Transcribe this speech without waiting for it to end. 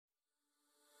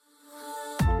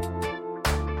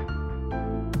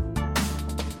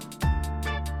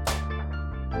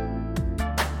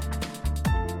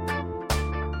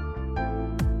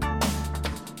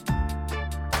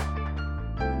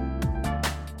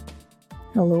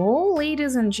Hello,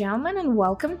 ladies and gentlemen, and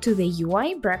welcome to the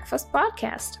UI Breakfast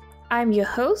Podcast. I'm your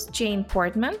host, Jane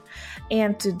Portman,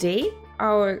 and today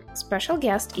our special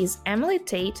guest is Emily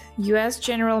Tate, US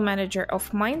General Manager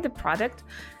of Mind the Product,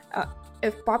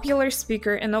 a popular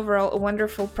speaker and overall a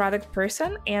wonderful product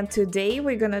person. And today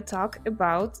we're going to talk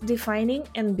about defining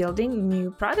and building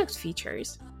new product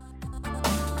features.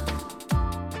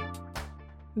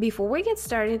 Before we get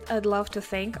started, I'd love to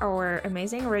thank our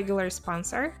amazing regular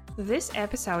sponsor. This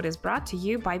episode is brought to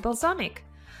you by Balsamiq.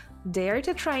 Dare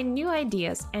to try new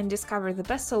ideas and discover the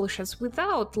best solutions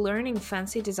without learning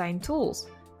fancy design tools.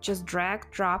 Just drag,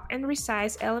 drop, and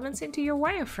resize elements into your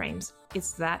wireframes.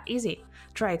 It's that easy.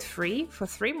 Try it free for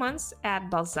 3 months at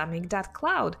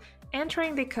balsamiq.cloud,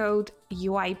 entering the code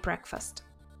UIBreakfast.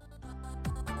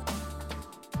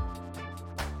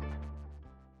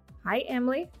 Hi,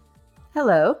 Emily.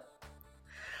 Hello.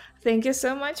 Thank you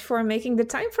so much for making the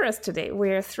time for us today.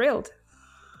 We're thrilled.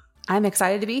 I'm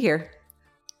excited to be here.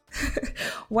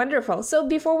 Wonderful. So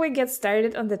before we get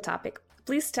started on the topic,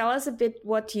 please tell us a bit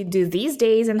what you do these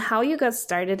days and how you got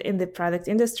started in the product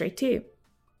industry too.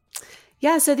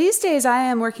 Yeah, so these days I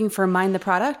am working for Mind the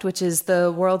Product, which is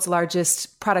the world's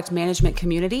largest product management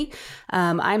community.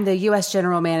 I'm the US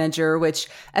General Manager, which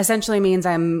essentially means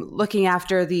I'm looking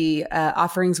after the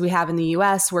offerings we have in the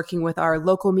US, working with our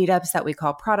local meetups that we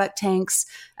call product tanks,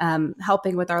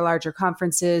 helping with our larger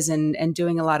conferences and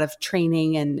doing a lot of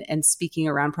training and speaking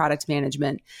around product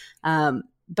management.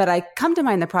 But I come to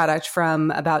Mind the Product from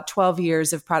about 12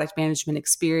 years of product management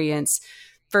experience.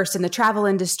 First in the travel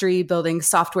industry, building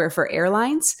software for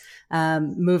airlines,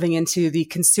 moving into the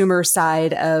consumer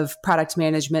side of product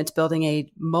management, building a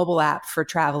mobile app for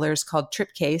travelers called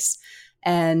TripCase,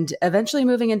 and eventually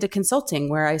moving into consulting,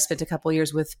 where I spent a couple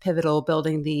years with Pivotal,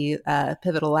 building the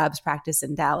Pivotal Labs practice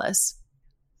in Dallas.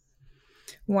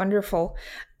 Wonderful.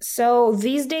 So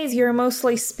these days, you're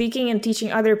mostly speaking and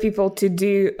teaching other people to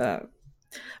do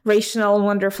rational,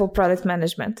 wonderful product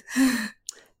management.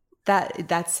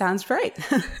 That sounds right.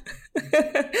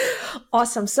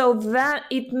 Awesome. So that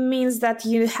it means that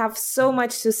you have so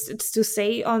much to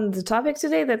say on the topic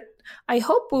today that I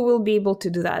hope we will be able to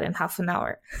do that in half an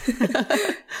hour.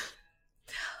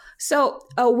 So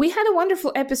we had a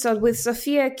wonderful episode with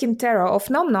Sofia Quintero of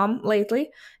NomNom lately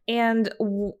and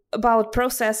about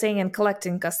processing and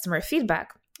collecting customer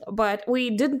feedback. But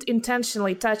we didn't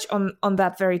intentionally touch on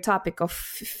that very topic of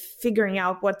figuring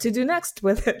out what to do next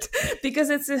with it,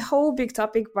 because it's a whole big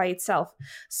topic by itself.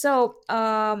 So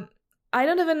I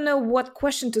don't even know what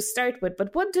question to start with,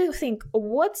 but what do you think?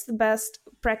 What's the best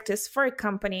practice for a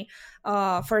company,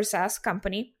 for a SaaS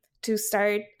company, to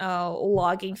start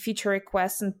logging feature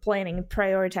requests and planning and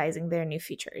prioritizing their new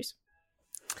features?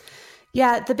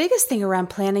 Yeah, the biggest thing around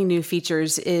planning new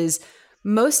features is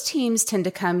most teams tend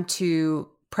to come to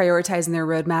prioritizing their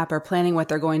roadmap or planning what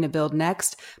they're going to build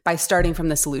next by starting from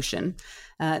the solution.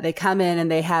 They come in and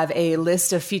they have a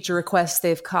list of feature requests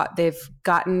they've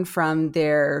gotten from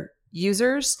their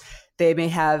users. They may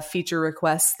have feature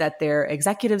requests that their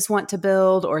executives want to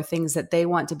build or things that they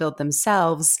want to build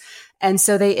themselves. And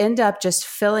so they end up just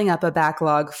filling up a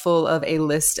backlog full of a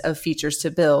list of features to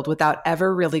build without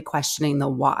ever really questioning the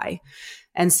why.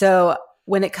 And so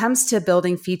when it comes to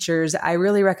building features, I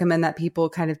really recommend that people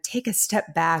kind of take a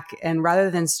step back and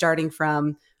rather than starting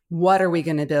from what are we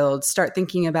going to build, start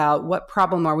thinking about what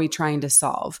problem are we trying to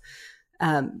solve.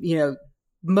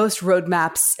 Most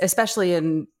roadmaps, especially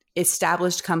in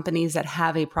established companies that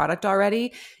have a product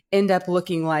already, end up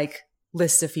looking like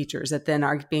lists of features that then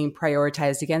are being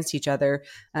prioritized against each other.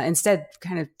 Instead,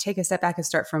 kind of take a step back and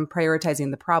start from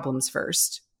prioritizing the problems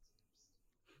first.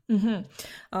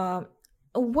 Mm-hmm.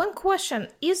 One question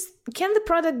is, can the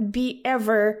product be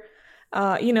ever,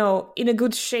 in a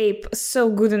good shape, so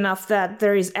good enough that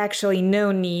there is actually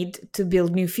no need to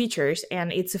build new features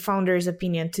and it's a founder's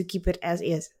opinion to keep it as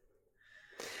is?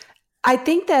 I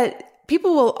think that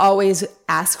people will always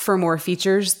ask for more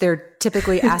features. They're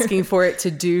typically asking for it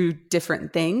to do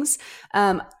different things.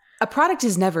 A product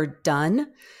is never done.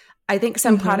 I think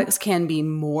some products can be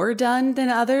more done than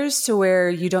others to where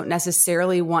you don't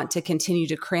necessarily want to continue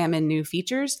to cram in new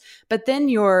features, but then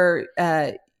your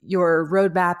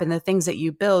roadmap and the things that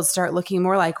you build start looking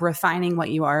more like refining what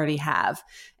you already have.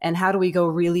 And how do we go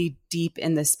really deep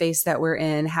in the space that we're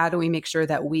in? How do we make sure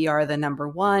that we are the number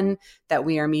one, that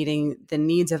we are meeting the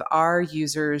needs of our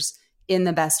users in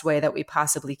the best way that we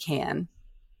possibly can?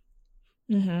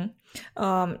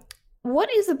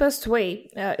 What is the best way?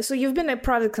 So you've been a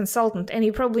product consultant and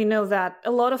you probably know that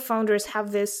a lot of founders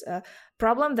have this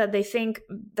problem that they think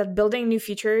that building new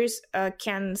features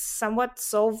can somewhat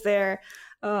solve their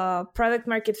product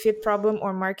market fit problem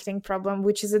or marketing problem,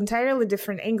 which is entirely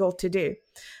different angle to do.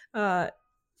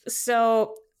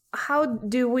 So how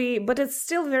do we, but it's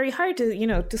still very hard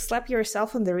to, to slap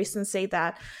yourself on the wrist and say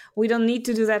that we don't need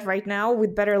to do that right now.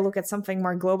 We'd better look at something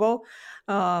more global.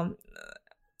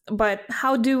 But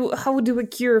how do we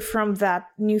cure from that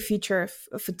new feature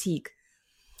fatigue?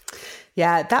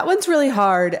 Yeah, that one's really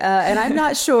hard. And I'm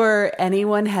not sure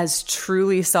anyone has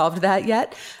truly solved that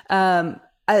yet.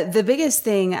 The biggest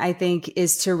thing, I think,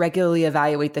 is to regularly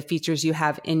evaluate the features you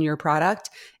have in your product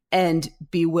and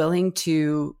be willing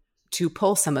to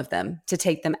pull some of them, to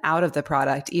take them out of the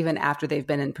product, even after they've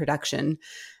been in production.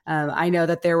 I know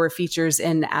that there were features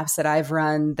in apps that I've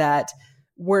run that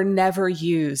were never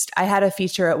used. I had a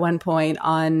feature at one point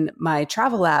on my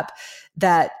travel app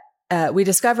that we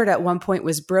discovered at one point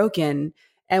was broken.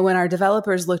 And when our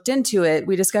developers looked into it,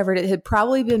 we discovered it had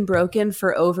probably been broken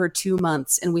for over 2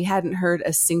 months, and we hadn't heard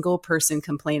a single person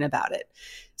complain about it.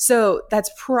 So that's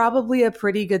probably a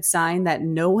pretty good sign that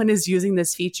no one is using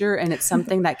this feature, and it's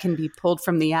something that can be pulled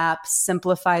from the app,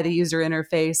 simplify the user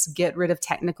interface, get rid of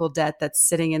technical debt that's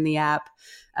sitting in the app.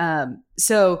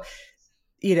 So,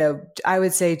 I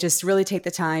would say just really take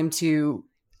the time to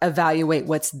evaluate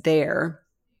what's there.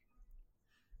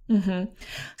 Mm-hmm.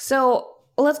 So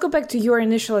let's go back to your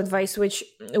initial advice, which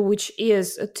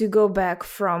is to go back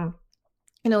from,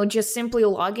 just simply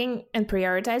logging and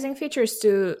prioritizing features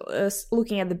to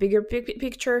looking at the bigger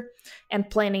picture and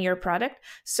planning your product.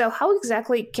 So how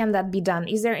exactly can that be done?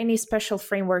 Is there any special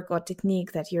framework or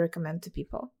technique that you recommend to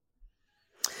people?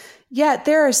 Yeah,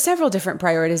 there are several different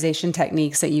prioritization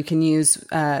techniques that you can use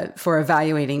for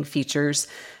evaluating features.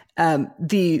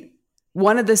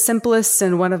 One of the simplest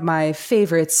and one of my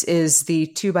favorites is the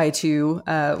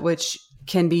 2x2, which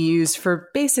can be used for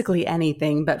basically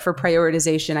anything, but for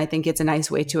prioritization, I think it's a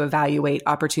nice way to evaluate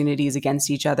opportunities against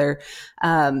each other.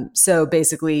 So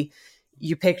basically,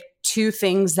 you pick 2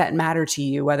 things that matter to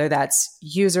you, whether that's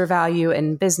user value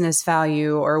and business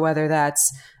value, or whether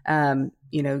that's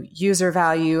user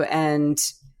value and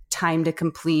time to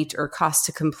complete or cost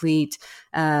to complete.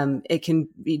 It can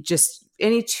be just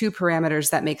any 2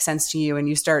 parameters that make sense to you, and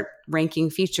you start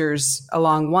ranking features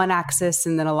along one axis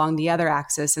and then along the other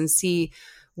axis and see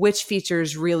which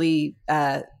features really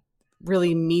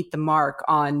meet the mark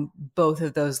on both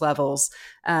of those levels.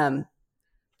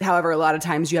 However, a lot of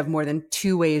times you have more than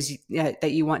 2 ways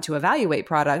that you want to evaluate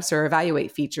products or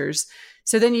evaluate features.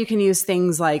 So then you can use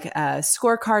things like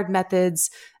scorecard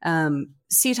methods.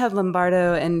 C. Todd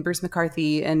Lombardo and Bruce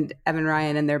McCarthy and Evan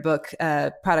Ryan in their book,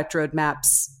 Product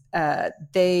Roadmaps,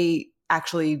 they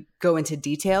actually go into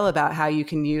detail about how you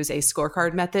can use a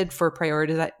scorecard method for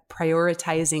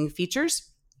prioritizing features.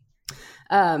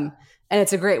 And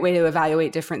it's a great way to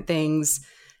evaluate different things.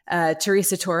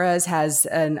 Teresa Torres has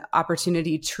an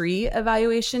opportunity tree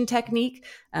evaluation technique.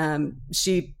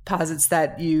 She posits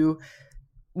that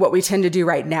what we tend to do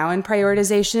right now in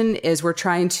prioritization is we're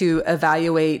trying to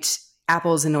evaluate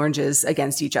apples and oranges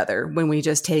against each other when we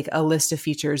just take a list of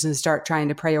features and start trying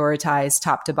to prioritize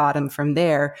top to bottom from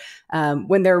there,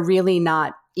 when they're really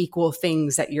not equal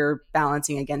things that you're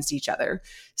balancing against each other.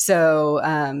 So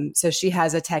she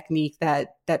has a technique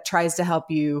that tries to help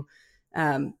you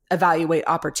evaluate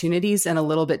opportunities in a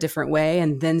little bit different way,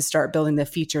 and then start building the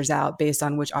features out based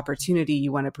on which opportunity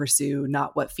you want to pursue,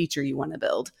 not what feature you want to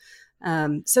build.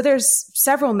 So there's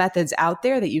several methods out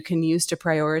there that you can use to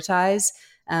prioritize.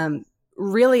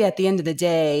 Really, at the end of the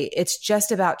day, it's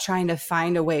just about trying to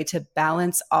find a way to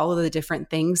balance all of the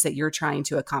different things that you're trying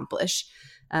to accomplish.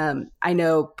 I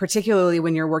know particularly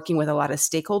when you're working with a lot of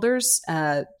stakeholders,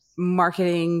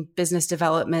 marketing, business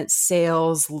development,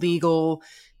 sales, legal,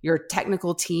 your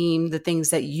technical team, the things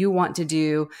that you want to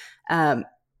do,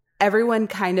 everyone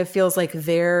kind of feels like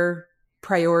their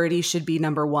priority should be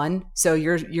number one. So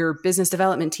your business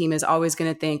development team is always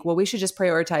going to think, well, we should just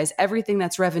prioritize everything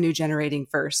that's revenue generating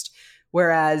first.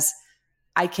 Whereas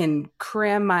I can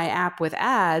cram my app with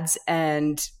ads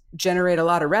and generate a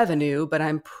lot of revenue, but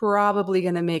I'm probably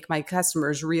going to make my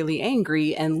customers really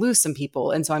angry and lose some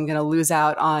people. And so I'm going to lose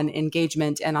out on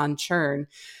engagement and on churn.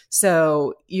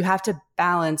 So you have to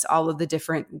balance all of the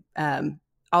different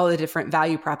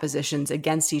value propositions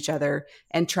against each other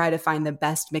and try to find the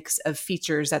best mix of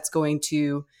features that's going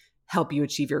to help you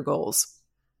achieve your goals.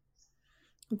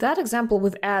 That example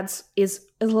with ads is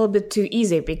a little bit too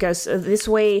easy, because this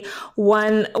way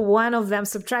one of them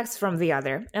subtracts from the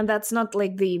other. And that's not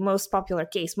like the most popular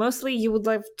case. Mostly you would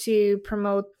like to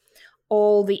promote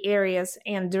all the areas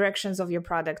and directions of your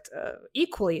product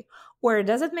equally? Or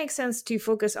does it make sense to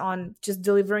focus on just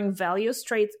delivering value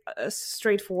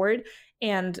straightforward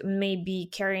and maybe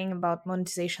caring about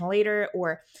monetization later?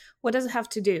 Or what does it have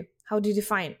to do? How do you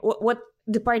define what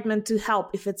department to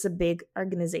help if it's a big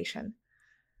organization?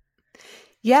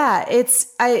 Yeah,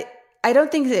 I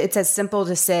don't think that it's as simple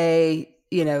to say,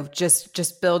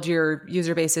 just build your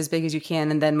user base as big as you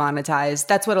can and then monetize.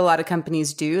 That's what a lot of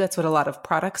companies do. That's what a lot of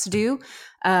products do.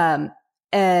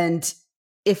 And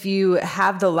if you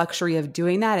have the luxury of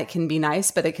doing that, it can be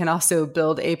nice, but it can also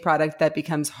build a product that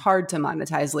becomes hard to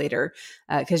monetize later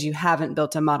because you haven't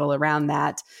built a model around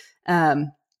that. I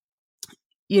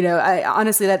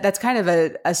honestly, that's kind of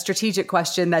a strategic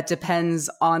question that depends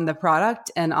on the product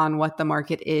and on what the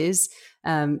market is,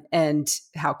 and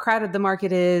how crowded the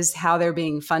market is, how they're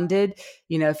being funded.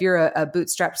 If you're a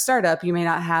bootstrap startup, you may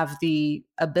not have the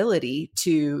ability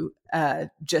to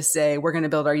just say, we're going to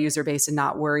build our user base and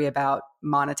not worry about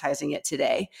monetizing it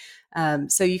today.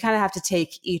 So you kind of have to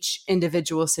take each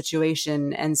individual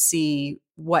situation and see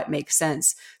what makes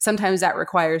sense. Sometimes that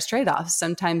requires trade-offs.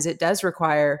 Sometimes it does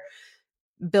require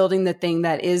building the thing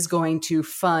that is going to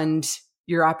fund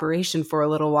your operation for a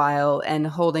little while and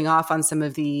holding off on some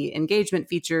of the engagement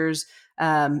features,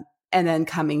 and then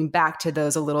coming back to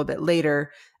those a little bit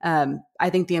later. I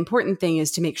think the important thing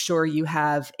is to make sure you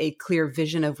have a clear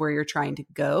vision of where you're trying to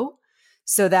go.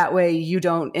 So that way you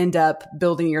don't end up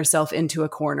building yourself into a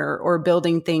corner or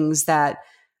building things that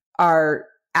are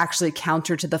actually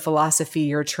counter to the philosophy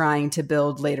you're trying to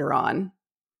build later on.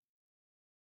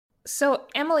 So,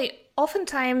 Emily,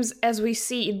 oftentimes, as we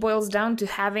see, it boils down to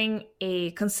having a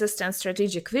consistent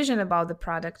strategic vision about the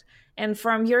product. And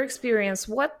from your experience,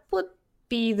 what would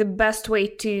be the best way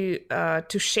to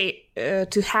shape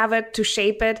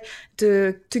it,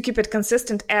 to keep it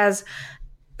consistent as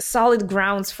solid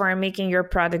grounds for making your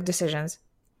product decisions?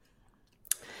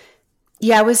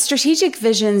 Yeah, with strategic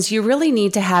visions, you really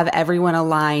need to have everyone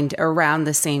aligned around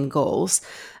the same goals.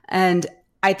 And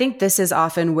I think this is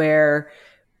often where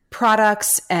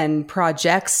products and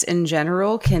projects in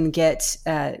general can get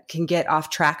off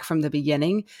track from the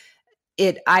beginning.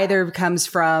 It either comes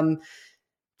from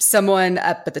someone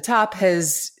up at the top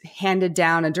has handed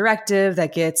down a directive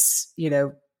that gets,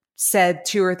 said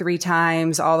 2 or 3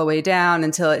 times all the way down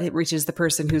until it reaches the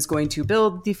person who's going to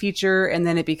build the feature. And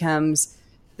then it becomes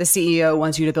the CEO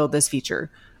wants you to build this feature.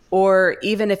 Or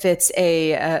even if it's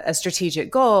a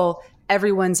strategic goal,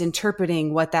 everyone's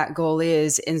interpreting what that goal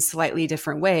is in slightly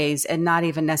different ways and not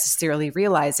even necessarily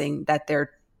realizing that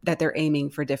they're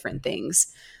aiming for different things.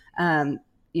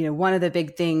 One of the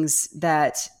big things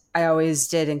that I always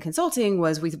did in consulting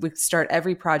was we start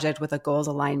every project with a goals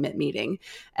alignment meeting.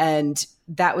 And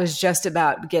that was just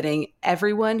about getting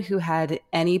everyone who had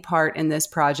any part in this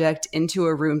project into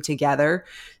a room together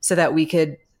so that we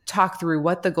could talk through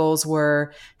what the goals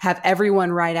were, have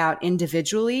everyone write out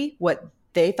individually what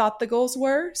they thought the goals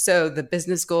were. So the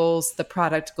business goals, the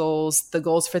product goals, the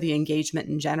goals for the engagement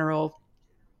in general.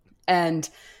 And,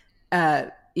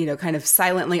 kind of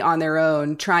silently on their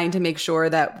own, trying to make sure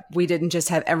that we didn't just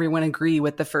have everyone agree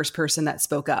with the first person that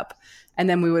spoke up. And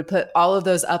then we would put all of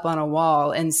those up on a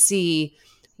wall and see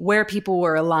where people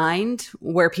were aligned,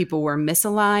 where people were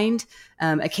misaligned.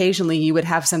 Occasionally you would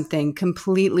have something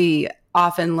completely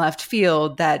off in left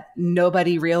field that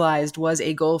nobody realized was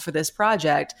a goal for this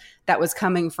project that was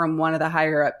coming from one of the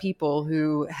higher up people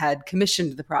who had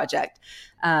commissioned the project.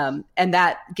 And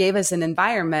that gave us an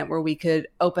environment where we could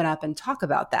open up and talk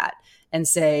about that and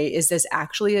say, is this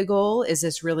actually a goal? Is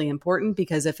this really important?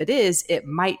 Because if it is, it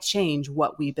might change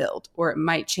what we build, or it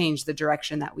might change the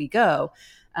direction that we go.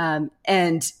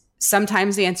 And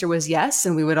sometimes the answer was yes,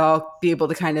 and we would all be able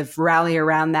to kind of rally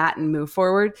around that and move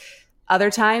forward.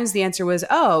 Other times the answer was,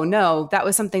 oh, no, that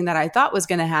was something that I thought was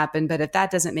going to happen. But if that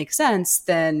doesn't make sense,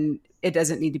 then it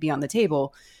doesn't need to be on the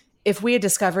table. If we had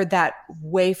discovered that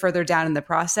way further down in the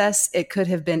process, it could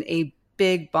have been a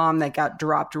big bomb that got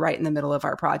dropped right in the middle of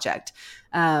our project.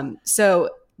 So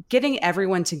getting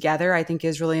everyone together, I think,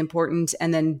 is really important.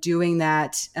 And then doing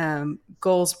that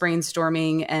goals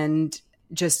brainstorming and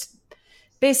just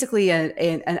basically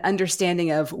an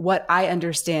understanding of what I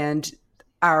understand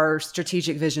our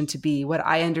strategic vision to be, what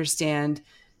I understand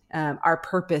our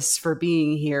purpose for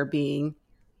being here being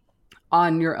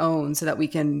on your own, so that we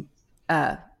can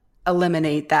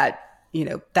eliminate that,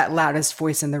 that loudest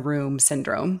voice in the room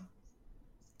syndrome.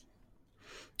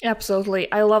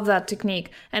 Absolutely. I love that technique.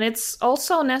 And it's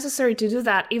also necessary to do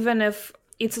that, even if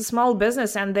it's a small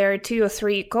business and there are 2 or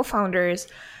 3 co-founders.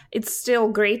 It's still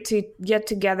great to get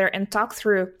together and talk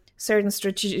through certain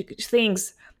strategic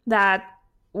things that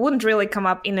wouldn't really come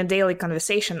up in a daily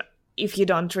conversation if you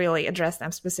don't really address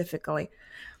them specifically.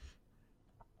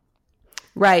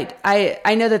 Right.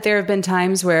 I know that there have been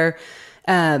times where,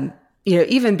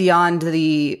 even beyond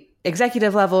the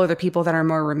executive level or the people that are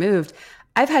more removed,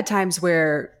 I've had times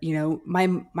where,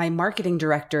 my marketing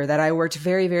director that I worked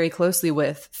very, very closely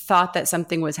with thought that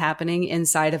something was happening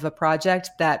inside of a project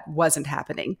that wasn't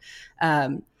happening.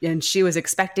 And she was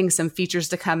expecting some features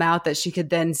to come out that she could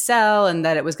then sell and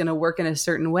that it was going to work in a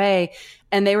certain way.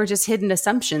 And they were just hidden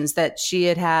assumptions that she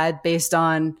had based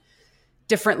on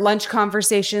different lunch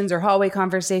conversations or hallway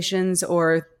conversations,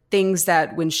 or things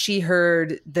that when she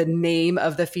heard the name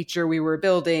of the feature we were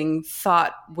building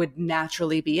thought would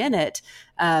naturally be in it.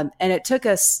 And it took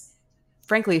us,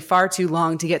 frankly, far too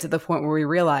long to get to the point where we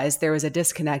realized there was a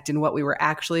disconnect in what we were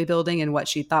actually building and what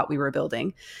she thought we were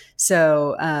building.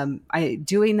 So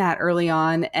doing that early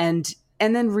on and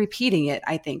then repeating it,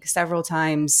 I think, several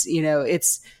times.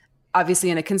 It's obviously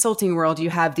in a consulting world, you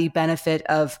have the benefit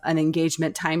of an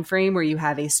engagement time frame where you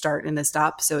have a start and a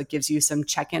stop. So it gives you some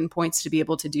check-in points to be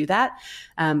able to do that.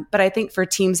 But I think for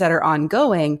teams that are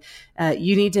ongoing,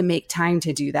 you need to make time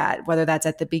to do that, whether that's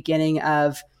at the beginning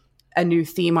of a new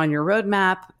theme on your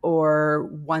roadmap or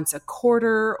once a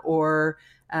quarter, or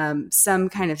some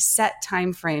kind of set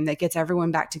time frame that gets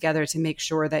everyone back together to make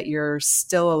sure that you're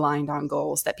still aligned on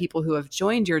goals, that people who have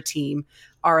joined your team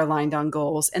are aligned on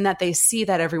goals, and that they see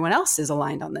that everyone else is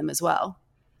aligned on them as well.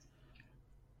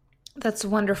 That's a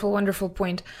wonderful, wonderful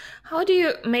point. How do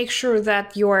you make sure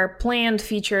that your planned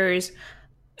features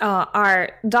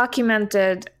are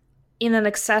documented in an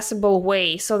accessible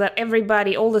way so that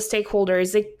everybody, all the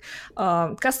stakeholders,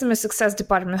 the customer success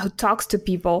department who talks to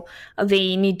people,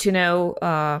 they need to know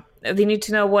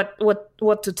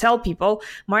what to tell people.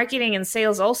 Marketing and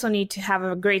sales also need to have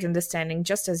a great understanding,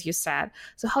 just as you said.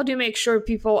 So how do you make sure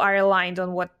people are aligned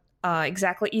on what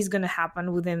exactly is going to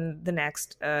happen within the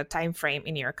next time frame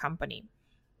in your company?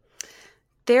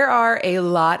 There are a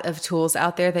lot of tools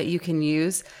out there that you can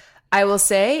use. I will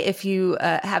say, if you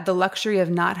have the luxury of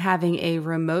not having a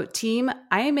remote team,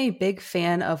 I am a big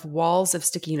fan of walls of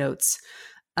sticky notes.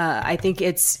 I think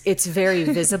it's very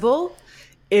visible.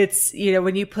 It's,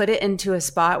 when you put it into a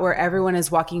spot where everyone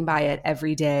is walking by it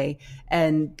every day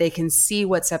and they can see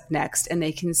what's up next and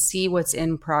they can see what's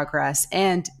in progress.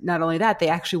 And not only that, they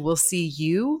actually will see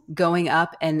you going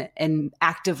up and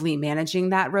actively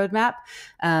managing that roadmap.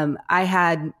 I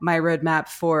had my roadmap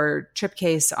for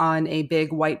Tripcase on a big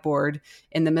whiteboard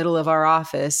in the middle of our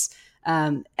office.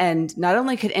 And not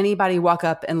only could anybody walk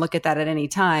up and look at that at any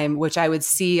time, which I would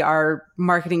see our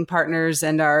marketing partners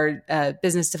and our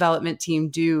business development team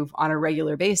do on a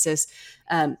regular basis,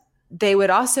 they would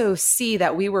also see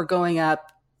that we were going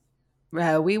up.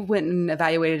 We went and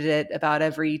evaluated it about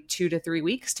every 2 to 3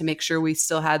 weeks to make sure we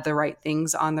still had the right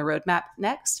things on the roadmap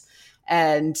next.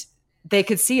 And they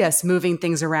could see us moving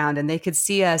things around, and they could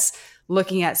see us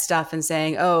looking at stuff and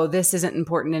saying, oh, this isn't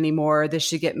important anymore. This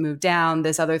should get moved down.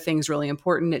 This other thing's really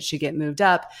important. It should get moved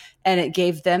up. And it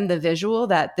gave them the visual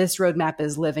that this roadmap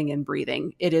is living and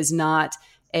breathing. It is not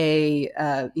a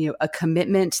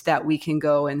commitment that we can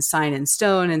go and sign in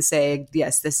stone and say,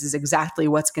 yes, this is exactly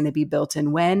what's going to be built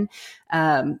and when.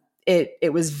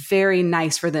 It was very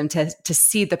nice for them to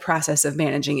see the process of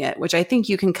managing it, which I think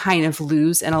you can kind of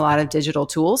lose in a lot of digital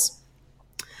tools.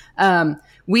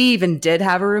 We even did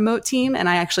have a remote team, and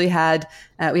I actually had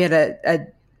a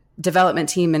development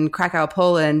team in Krakow,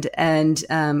 Poland, and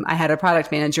I had a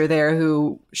product manager there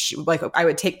who I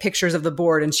would take pictures of the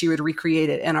board and she would recreate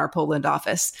it in our Poland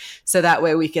office, so that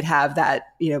way we could have that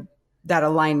that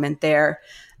alignment there.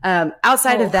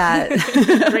 Outside of that,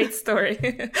 great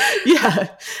story.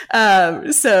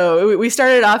 Yeah. So we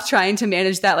started off trying to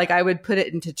manage that. Like, I would put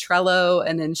it into Trello,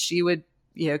 and then she would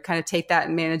kind of take that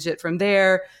and manage it from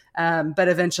there. But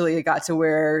eventually it got to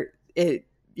where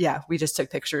we just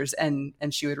took pictures and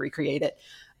she would recreate it.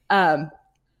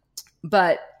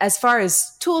 But as far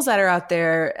as tools that are out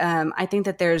there, I think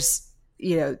that there's,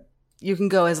 you can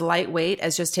go as lightweight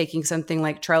as just taking something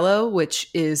like Trello, which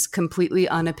is completely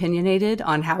unopinionated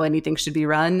on how anything should be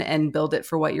run, and build it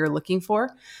for what you're looking for.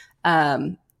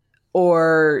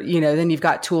 Or, then you've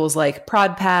got tools like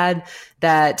ProdPad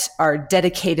that are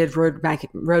dedicated road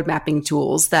mapping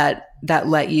tools that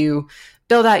let you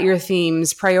build out your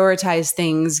themes, prioritize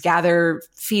things, gather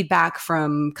feedback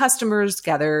from customers,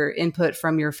 gather input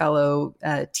from your fellow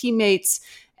teammates,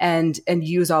 and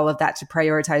use all of that to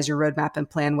prioritize your roadmap and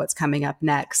plan what's coming up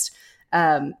next.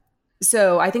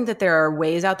 So I think that there are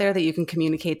ways out there that you can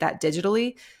communicate that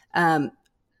digitally.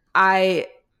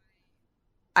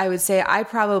 I would say I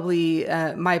probably,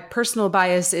 my personal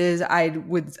bias is I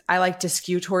like to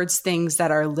skew towards things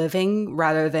that are living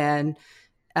rather than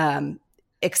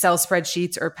Excel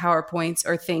spreadsheets or PowerPoints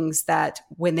or things that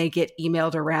when they get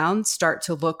emailed around start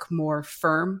to look more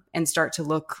firm and start to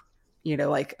look,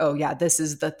 like, oh yeah, this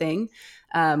is the thing.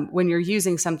 When you're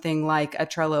using something like a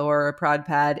Trello or a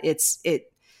ProdPad,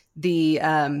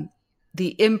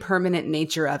 the impermanent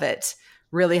nature of it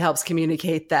really helps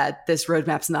communicate that this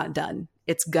roadmap's not done.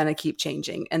 It's going to keep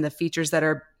changing. And the features that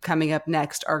are coming up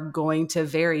next are going to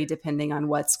vary depending on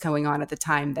what's going on at the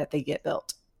time that they get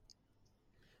built.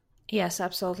 Yes,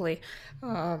 absolutely.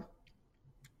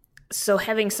 So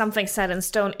having something set in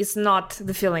stone is not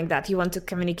the feeling that you want to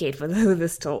communicate with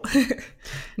this tool.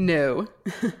 No.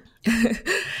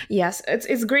 Yes,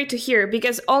 it's great to hear,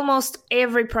 because almost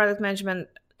every product management,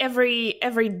 every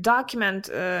document,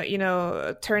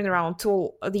 turnaround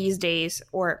tool these days,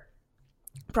 or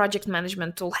project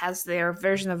management tool, has their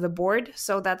version of the board.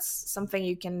 So that's something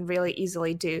you can really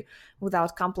easily do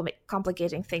without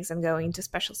complicating things and going into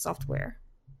special software.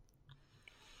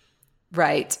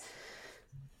 Right.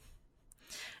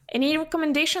 Any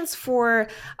recommendations for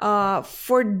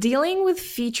dealing with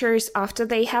features after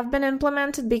they have been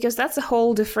implemented? Because that's a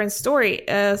whole different story.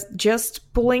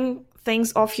 Just pulling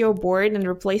things off your board and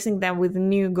replacing them with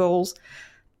new goals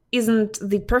isn't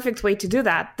the perfect way to do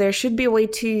that. There should be a way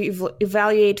to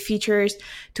evaluate features,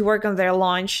 to work on their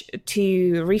launch,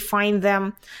 to refine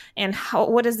them. And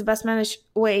what is the best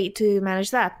way to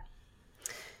manage that?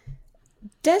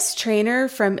 Des Traynor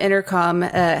from Intercom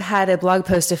had a blog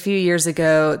post a few years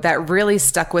ago that really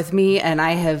stuck with me, and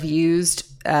I have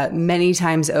used many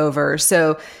times over.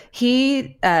 So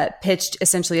he pitched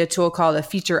essentially a tool called a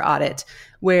feature audit,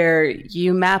 where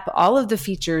you map all of the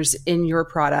features in your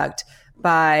product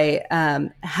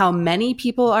by how many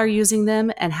people are using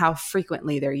them and how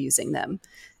frequently they're using them.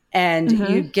 And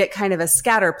you get kind of a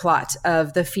scatter plot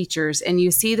of the features, and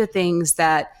you see the things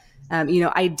that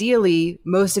ideally,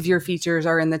 most of your features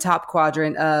are in the top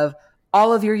quadrant of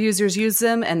all of your users use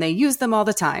them and they use them all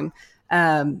the time.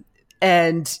 But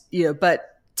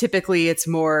typically it's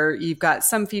more, you've got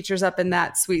some features up in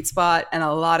that sweet spot and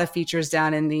a lot of features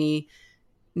down in the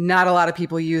not a lot of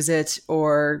people use it,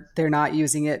 or they're not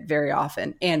using it very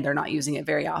often, and they're not using it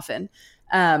very often.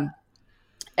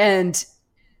 And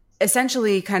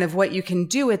essentially kind of what you can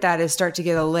do with that is start to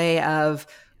get a lay of,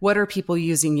 what are people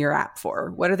using your app for?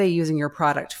 What are they using your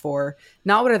product for?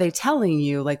 Not what are they telling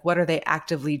you, like what are they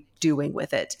actively doing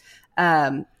with it?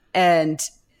 So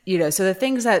the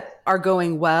things that are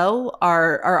going well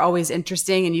are always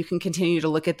interesting, and you can continue to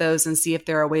look at those and see if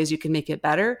there are ways you can make it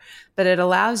better. But it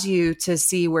allows you to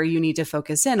see where you need to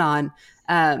focus in on.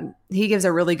 He gives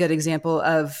a really good example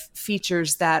of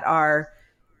features that are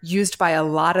used by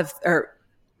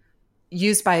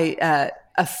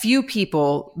a few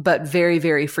people, but very,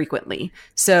 very frequently.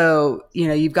 So,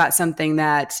 you've got something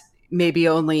that maybe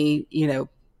only,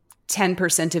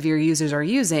 10% of your users are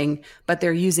using, but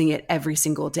they're using it every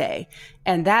single day.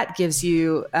 And that gives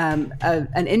you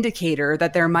an indicator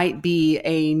that there might be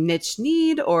a niche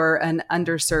need or an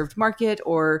underserved market,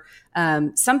 or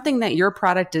something that your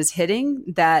product is hitting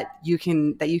that you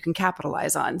can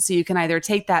capitalize on. So you can either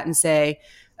take that and say,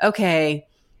 okay,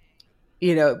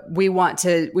 we want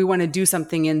to do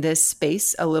something in this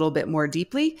space a little bit more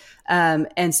deeply,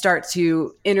 and start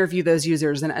to interview those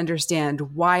users and understand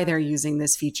why they're using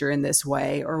this feature in this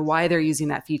way, or why they're using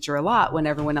that feature a lot when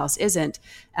everyone else isn't,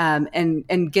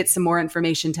 and get some more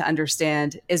information to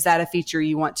understand, is that a feature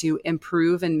you want to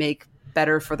improve and make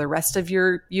better for the rest of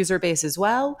your user base as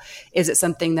well? Is it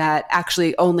something that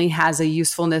actually only has a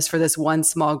usefulness for this one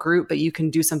small group, but you can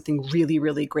do something really,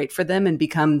 really great for them and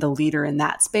become the leader in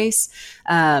that space?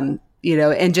 And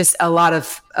just a lot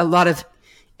of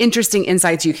interesting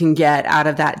insights you can get out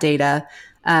of that data.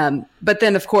 But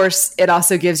then, of course, it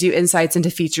also gives you insights into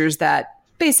features that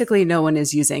basically no one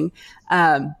is using.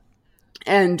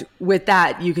 And with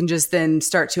that, you can just then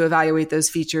start to evaluate those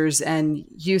features and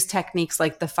use techniques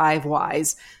like the 5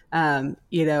 whys. No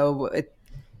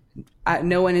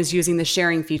one is using the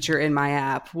sharing feature in my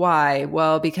app. Why?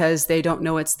 Well, because they don't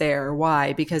know it's there.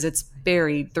 Why? Because it's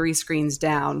buried 3 screens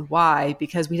down. Why?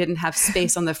 Because we didn't have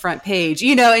space on the front page,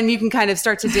 and you can kind of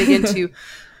start to dig into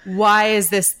why is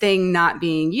this thing not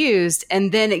being used?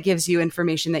 And then it gives you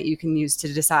information that you can use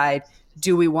to decide,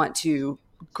 do we want to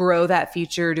grow that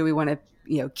feature? Do we want to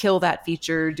kill that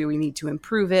feature? Do we need to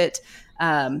improve it?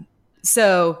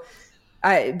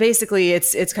 Basically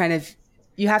it's kind of,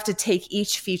 you have to take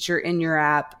each feature in your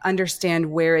app,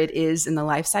 understand where it is in the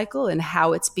life cycle and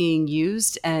how it's being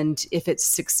used, and if it's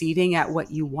succeeding at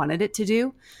what you wanted it to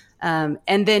do. and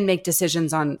then make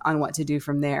decisions on what to do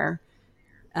from there.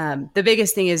 The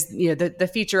biggest thing is, the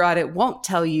feature audit won't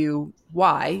tell you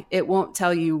why. It won't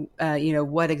tell you,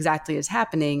 what exactly is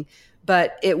happening,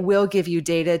 but it will give you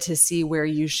data to see where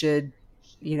you should,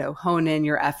 hone in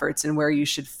your efforts and where you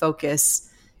should focus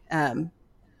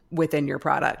within your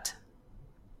product.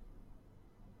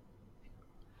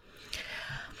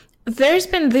 There's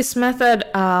been this method,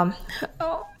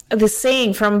 the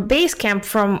saying from Basecamp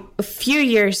from a few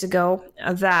years ago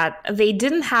that they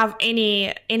didn't have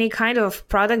any kind of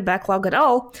product backlog at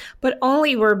all, but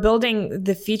only were building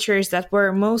the features that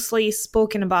were mostly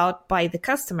spoken about by the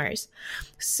customers.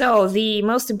 So the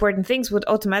most important things would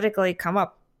automatically come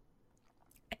up.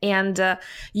 And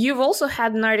you've also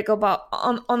had an article about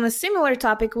on a similar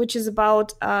topic, which is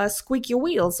about squeaky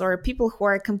wheels, or people who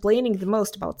are complaining the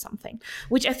most about something,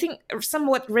 which I think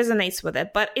somewhat resonates with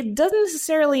it. But it doesn't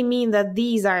necessarily mean that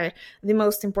these are the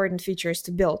most important features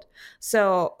to build.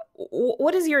 So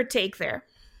what is your take there?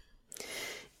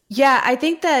 Yeah, I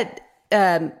think that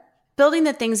building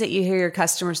the things that you hear your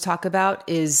customers talk about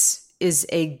is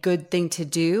a good thing to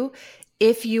do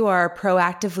if you are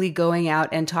proactively going out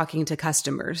and talking to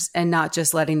customers and not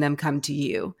just letting them come to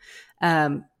you.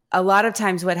 A lot of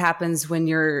times what happens when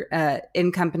you're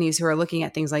in companies who are looking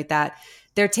at things like that,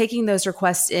 they're taking those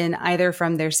requests in either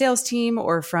from their sales team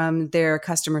or from their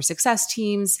customer success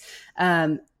teams.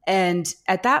 And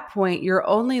at that point, you're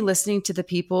only listening to the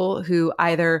people who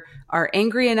either are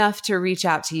angry enough to reach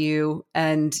out to you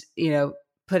and,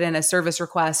 put in a service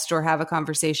request or have a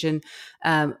conversation,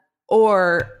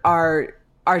 or are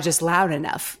just loud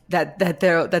enough that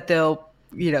they'll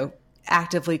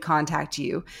actively contact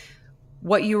you.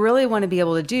 What you really want to be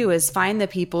able to do is find the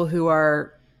people who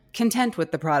are content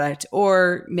with the product,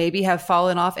 or maybe have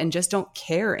fallen off and just don't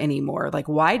care anymore. Like,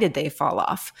 why did they fall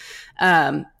off?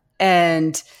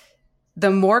 And the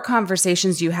more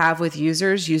conversations you have with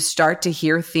users, you start to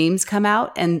hear themes come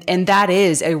out. And that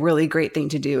is a really great thing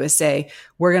to do, is say,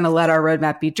 we're going to let our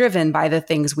roadmap be driven by the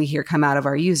things we hear come out of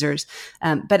our users.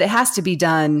 But it has to be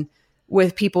done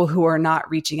with people who are not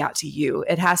reaching out to you.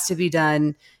 It has to be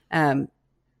done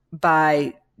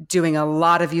by doing a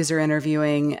lot of user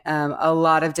interviewing, a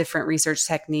lot of different research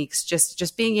techniques,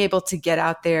 just being able to get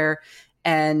out there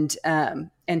and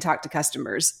talk to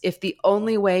customers. If the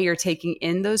only way you're taking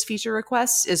in those feature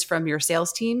requests is from your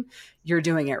sales team, you're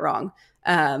doing it wrong.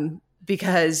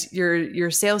 Because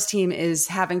your sales team is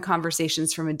having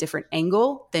conversations from a different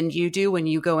angle than you do when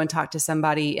you go and talk to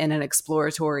somebody in an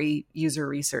exploratory user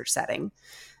research setting.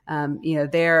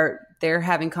 They're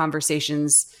having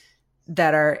conversations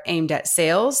that are aimed at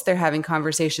sales. They're having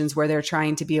conversations where they're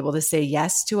trying to be able to say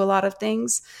yes to a lot of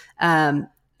things.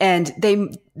 And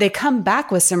they come back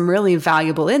with some really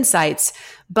valuable insights,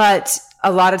 but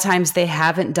a lot of times they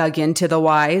haven't dug into the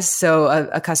whys. So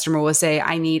a customer will say,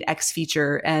 I need X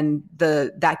feature, and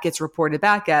that gets reported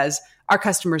back as, our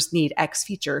customers need X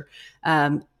feature.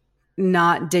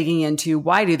 Not digging into,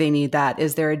 why do they need that?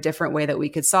 Is there a different way that we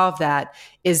could solve that?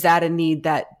 Is that a need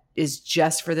that is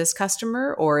just for this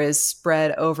customer, or is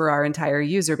spread over our entire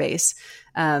user base?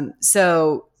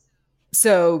 So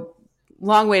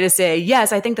long way to say,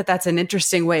 yes, I think that that's an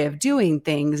interesting way of doing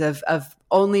things, of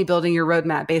only building your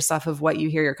roadmap based off of what you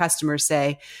hear your customers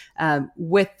say,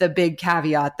 with the big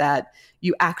caveat that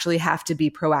you actually have to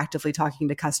be proactively talking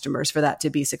to customers for that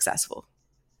to be successful.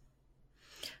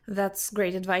 That's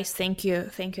great advice. Thank you.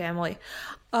 Thank you, Emily.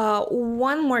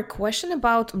 One more question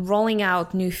about rolling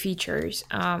out new features.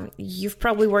 You've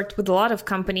probably worked with a lot of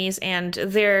companies, and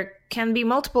there can be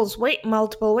multiple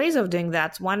ways of doing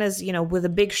that. One is, with a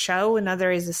big show.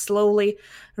 Another is slowly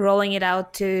rolling it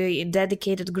out to a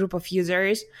dedicated group of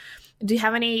users. Do you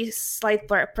have any slight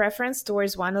preference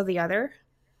towards one or the other?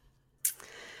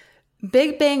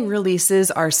 Big bang releases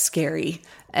are scary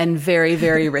and very,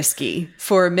 very risky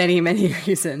for many, many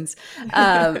reasons.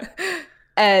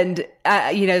 And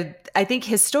I think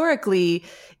historically,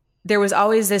 there was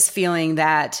always this feeling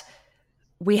that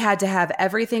we had to have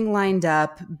everything lined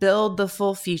up, build the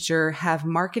full feature, have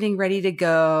marketing ready to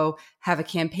go, have a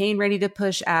campaign ready to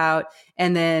push out.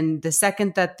 And then the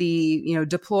second that the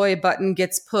deploy button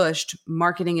gets pushed,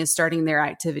 marketing is starting their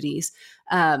activities.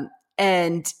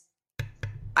 And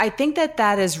I think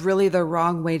that is really the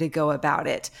wrong way to go about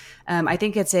it. I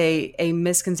think it's a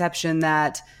misconception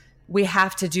that we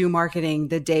have to do marketing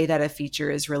the day that a feature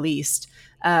is released.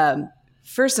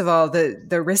 First of all,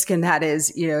 the risk in that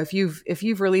is, if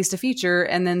you've released a feature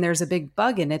and then there's a big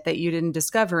bug in it that you didn't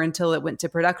discover until it went to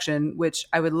production, which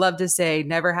I would love to say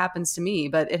never happens to me,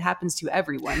 but it happens to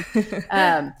everyone.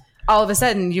 All of a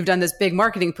sudden, you've done this big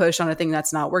marketing push on a thing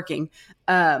that's not working.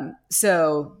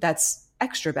 So that's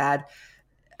extra bad.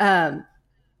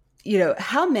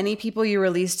 How many people you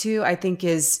release to, I think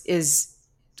is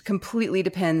completely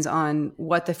depends on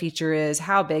what the feature is,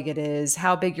 how big it is,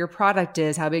 how big your product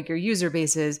is, how big your user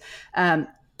base is.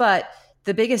 But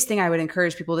the biggest thing I would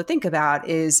encourage people to think about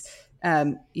is,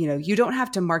 you don't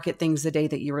have to market things the day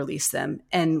that you release them.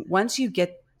 And once you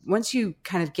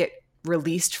kind of get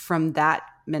released from that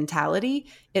mentality,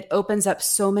 it opens up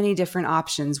so many different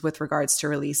options with regards to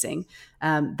releasing.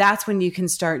 That's when you can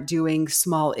start doing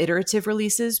small iterative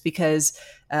releases because,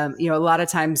 a lot of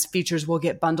times features will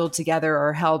get bundled together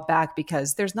or held back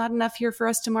because there's not enough here for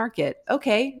us to market.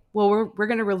 Okay, well, we're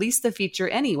going to release the feature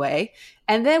anyway.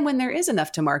 And then when there is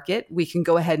enough to market, we can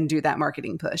go ahead and do that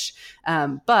marketing push.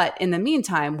 But in the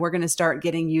meantime, we're going to start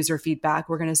getting user feedback.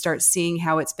 We're going to start seeing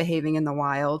how it's behaving in the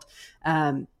wild.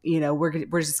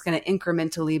 We're just going to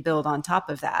incrementally build on top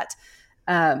of that.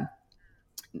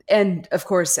 And of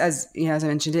course, as I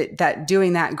mentioned, that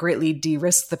doing that greatly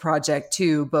de-risks the project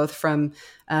too, both from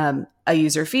a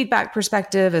user feedback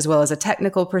perspective as well as a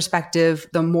technical perspective.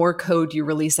 The more code you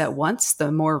release at once,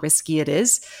 the more risky it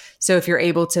is. So if you're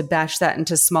able to batch that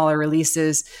into smaller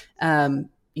releases,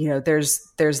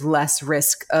 there's less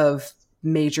risk of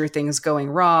major things going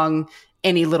wrong.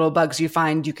 Any little bugs you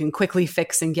find, you can quickly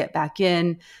fix and get back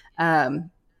in.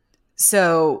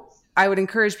 So I would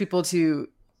encourage people to,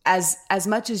 as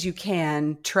much as you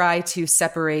can, try to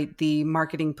separate the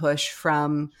marketing push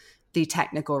from the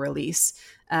technical release.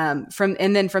 And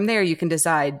then from there, you can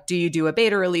decide, do you do a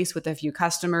beta release with a few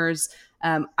customers?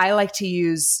 I like to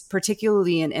use,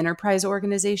 particularly in enterprise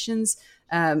organizations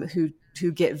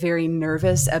who get very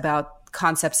nervous about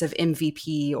concepts of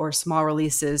MVP or small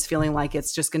releases, feeling like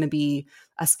it's just going to be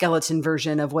a skeleton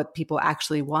version of what people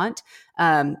actually want.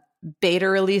 Beta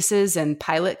releases and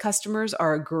pilot customers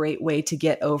are a great way to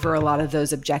get over a lot of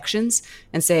those objections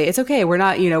and say, it's okay. We're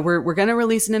not, we're going to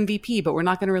release an MVP, but we're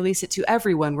not going to release it to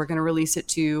everyone. We're going to release it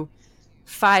to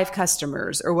 5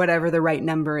 customers or whatever the right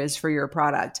number is for your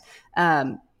product.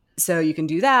 So you can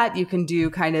do that. You can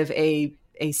do kind of a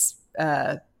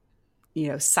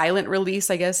silent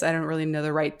release, I guess. I don't really know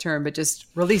the right term, but just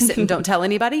release it and don't tell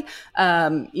anybody.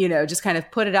 Just kind of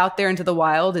put it out there into the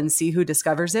wild and see who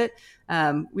discovers it.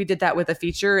 We did that with a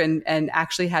feature and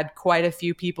actually had quite a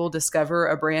few people discover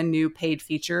a brand new paid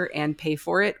feature and pay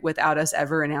for it without us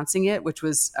ever announcing it, which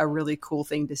was a really cool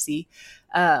thing to see.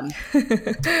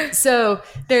 So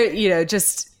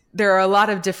there are a lot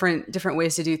of different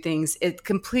ways to do things. It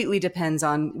completely depends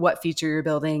on what feature you're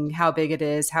building, how big it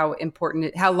is, how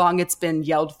important how long it's been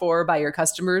yelled for by your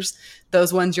customers.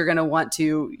 Those ones you're going to want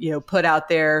to, put out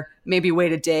there, maybe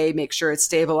wait a day, make sure it's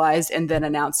stabilized, and then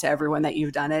announce to everyone that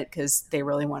you've done it because they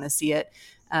really want to see it.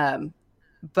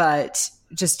 But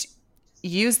just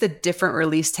use the different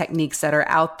release techniques that are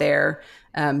out there.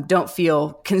 Don't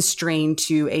feel constrained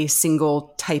to a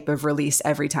single type of release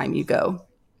every time you go.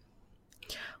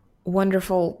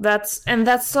 Wonderful. That's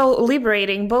so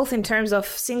liberating, both in terms of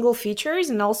single features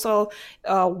and also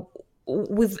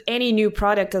with any new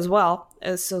product as well.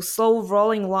 So slow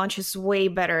rolling launch is way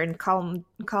better and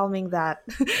calming that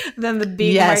than the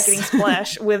big marketing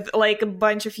splash with like a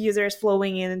bunch of users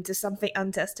flowing into something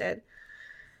untested.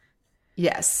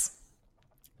 Yes.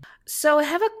 So I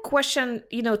have a question,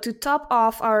 to top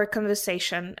off our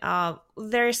conversation.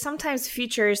 There are sometimes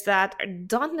features that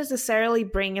don't necessarily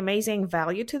bring amazing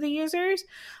value to the users,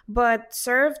 but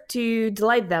serve to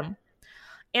delight them.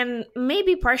 And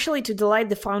maybe partially to delight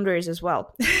the founders as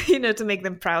well, to make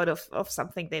them proud of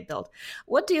something they built.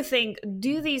 What do you think?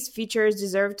 Do these features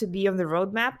deserve to be on the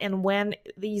roadmap? And when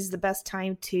is the best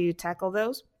time to tackle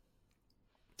those?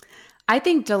 I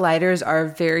think delighters are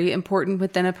very important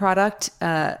within a product,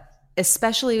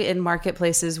 especially in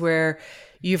marketplaces where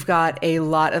you've got a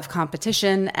lot of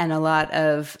competition and a lot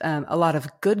of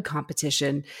good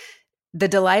competition. The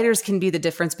delighters can be the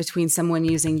difference between someone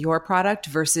using your product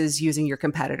versus using your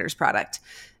competitor's product.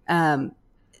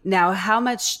 Now, how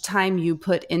much time you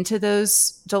put into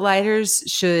those delighters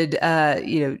should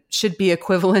be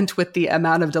equivalent with the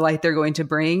amount of delight they're going to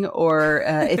bring, or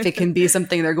if it can be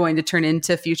something they're going to turn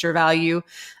into future value.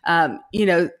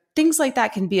 Things like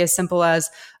that can be as simple as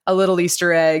a little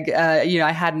Easter egg.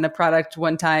 I had in a product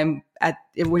one time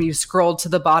when you scrolled to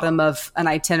the bottom of an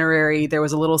itinerary, there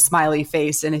was a little smiley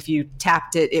face. And if you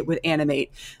tapped it, it would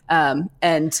animate. I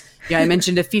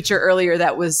mentioned a feature earlier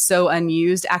that was so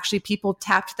unused. Actually, people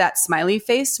tapped that smiley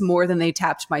face more than they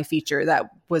tapped my feature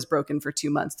that was broken for 2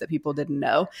 months that people didn't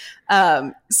know.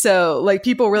 So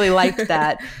people really liked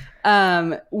that.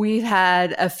 We've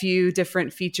had a few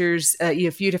different features, a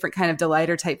few different kind of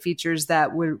delighter type features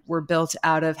that were built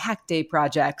out of Hack Day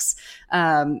projects,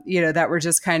 that were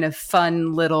just kind of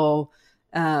fun little,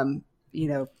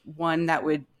 one that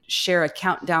would share a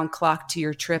countdown clock to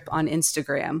your trip on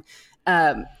Instagram.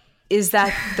 Is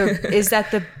that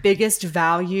the biggest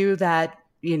value that,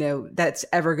 that's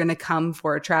ever going to come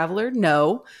for a traveler?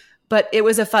 No. But it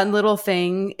was a fun little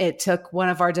thing. It took one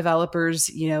of our developers,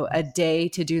 a day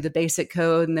to do the basic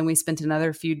code. And then we spent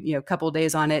another couple of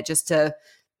days on it just to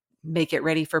make it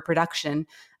ready for production.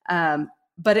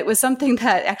 But it was something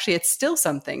that actually, it's still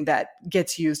something that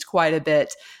gets used quite a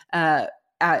bit on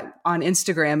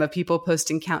Instagram, of people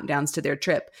posting countdowns to their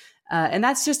trip. And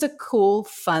that's just a cool,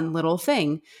 fun little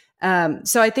thing.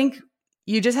 So I think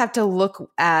you just have to look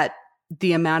at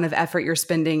the amount of effort you're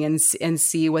spending and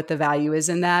see what the value is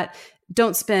in that.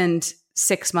 Don't spend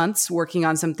 6 months working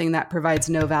on something that provides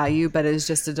no value, but is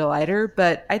just a delighter.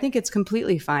 But I think it's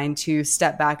completely fine to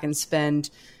step back and spend,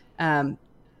 a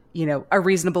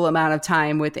reasonable amount of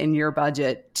time within your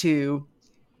budget to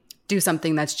do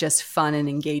something that's just fun and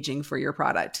engaging for your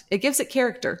product. It gives it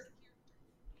character.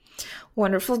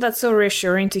 Wonderful. That's so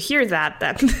reassuring to hear that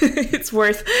it's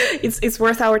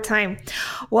worth our time.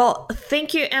 Well,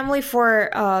 thank you, Emily,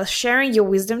 for sharing your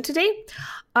wisdom today.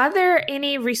 Are there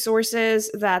any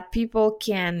resources that people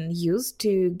can use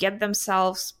to get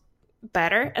themselves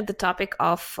better at the topic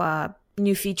of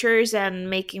new features and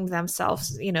making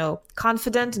themselves,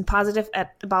 confident and positive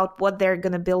about what they're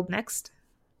going to build next?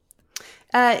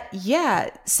 Yeah.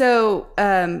 So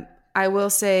I will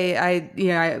say,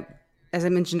 as I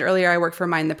mentioned earlier, I work for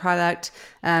Mind the Product.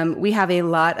 We have a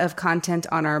lot of content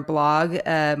on our blog,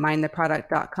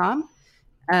 mindtheproduct.com.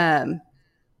 I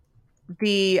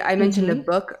mentioned a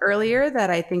book earlier that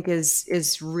I think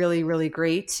is really, really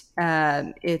great.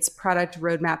 It's Product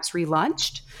Roadmaps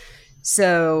Relaunched.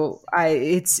 So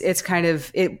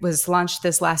it was launched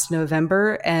this last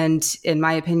November, and in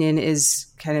my opinion is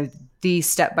kind of the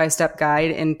step-by-step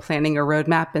guide in planning a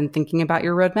roadmap and thinking about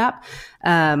your roadmap.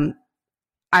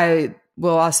 I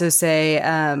will also say,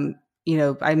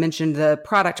 I mentioned the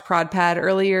product ProdPad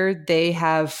earlier. They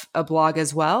have a blog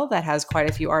as well that has quite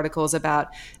a few articles about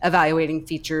evaluating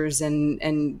features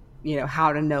and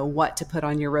how to know what to put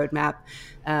on your roadmap.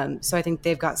 So I think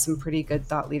they've got some pretty good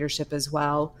thought leadership as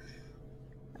well.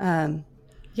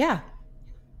 Yeah.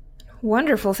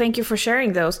 Wonderful. Thank you for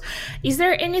sharing those. Is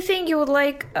there anything you would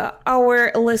like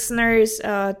our listeners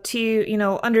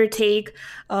to, undertake,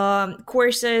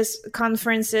 courses,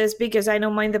 conferences? Because I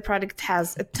know Mind the Product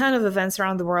has a ton of events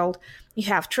around the world. You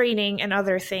have training and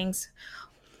other things.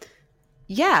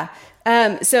 Yeah.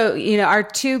 So, our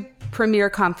two premier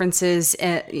conferences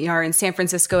are in San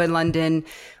Francisco and London.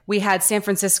 We had San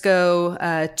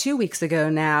Francisco 2 weeks ago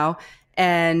now.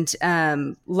 And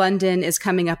London is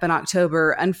coming up in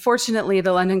October. Unfortunately,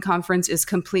 the London conference is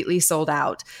completely sold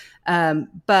out.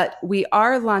 But we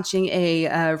are launching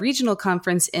a regional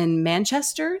conference in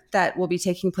Manchester that will be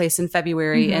taking place in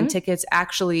February. And tickets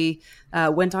actually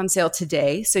went on sale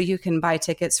today. So you can buy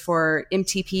tickets for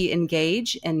MTP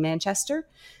Engage in Manchester.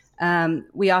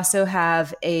 We also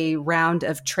have a round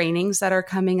of trainings that are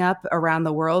coming up around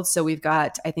the world. So we've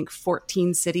got, I think,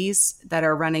 14 cities that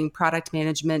are running product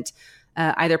management,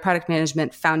 either product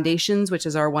management foundations, which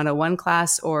is our 101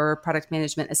 class, or product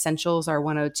management essentials, our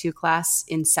 102 class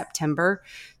in September.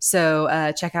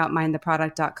 So check out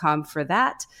mindtheproduct.com for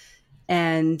that.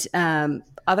 And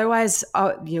otherwise,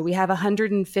 we have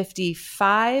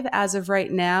 155 as of right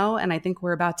now. And I think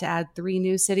we're about to add 3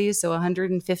 new cities. So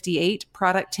 158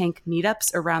 Product Tank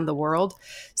meetups around the world.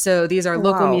 So these are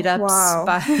local meetups.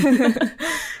 Wow.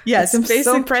 Yes.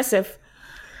 So impressive.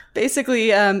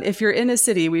 Basically, if you're in a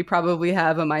city, we probably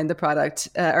have a Mind the Product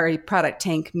or a Product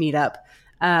Tank meetup.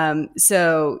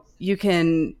 So you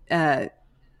can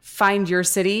find your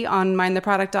city on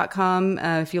mindtheproduct.com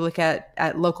if you look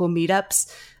at local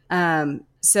meetups.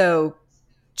 So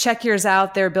check yours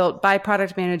out. They're built by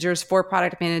product managers for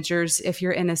product managers. If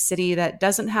you're in a city that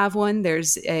doesn't have one,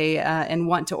 there's and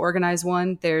want to organize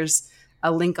one, there's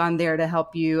a link on there to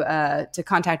help you to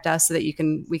contact us so that we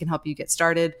can help you get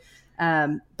started.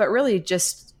 But really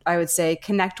just, I would say,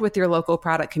 connect with your local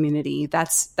product community.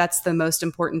 That's the most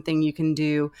important thing you can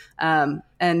do. And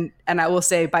I will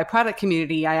say, by product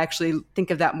community, I actually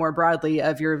think of that more broadly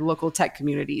of your local tech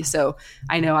community. So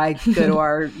I know I go to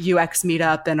our UX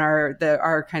meetup and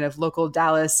our kind of local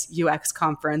Dallas UX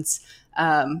conference.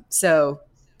 So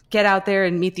get out there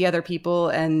and meet the other people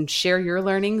and share your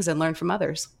learnings and learn from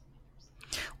others.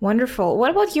 Wonderful.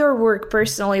 What about your work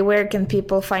personally? Where can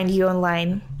people find you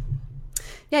online?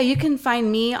 Yeah, you can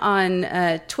find me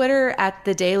on Twitter at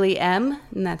The Daily M,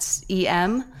 and that's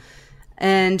EM.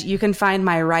 And you can find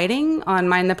my writing on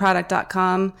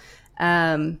mindtheproduct.com.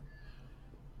 And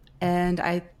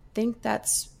I think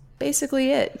that's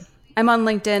basically it. I'm on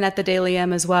LinkedIn at The Daily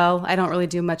M as well. I don't really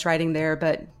do much writing there,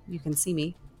 but you can see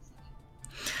me.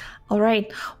 All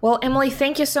right. Well, Emily,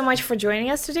 thank you so much for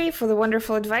joining us today, for the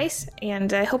wonderful advice,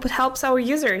 and I hope it helps our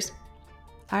users.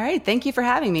 All right. Thank you for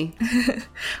having me.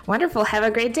 Wonderful. Have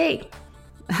a great day.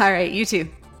 All right. You too.